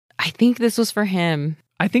I think this was for him.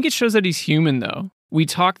 I think it shows that he's human, though. We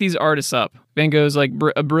talk these artists up. Van Gogh's like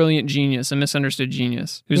a brilliant genius, a misunderstood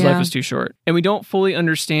genius whose life was too short. And we don't fully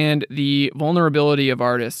understand the vulnerability of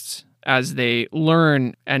artists as they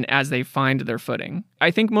learn and as they find their footing.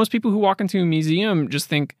 I think most people who walk into a museum just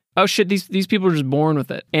think, oh shit, these people are just born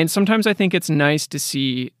with it. And sometimes I think it's nice to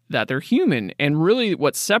see that they're human. And really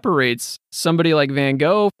what separates somebody like Van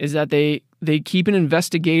Gogh is that they keep an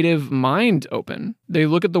investigative mind open. They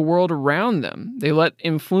look at the world around them. They let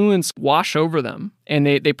influence wash over them. And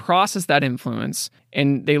they process that influence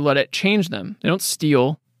and they let it change them. They don't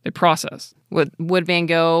steal, they process. Would Van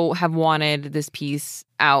Gogh have wanted this piece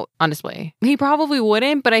out on display? He probably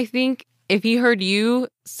wouldn't, but I think if he heard you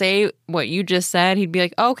say what you just said, he'd be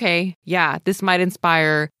like, okay, yeah, this might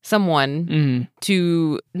inspire someone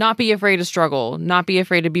to not be afraid to struggle, not be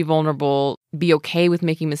afraid to be vulnerable, be okay with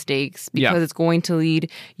making mistakes because it's going to lead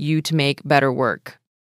you to make better work.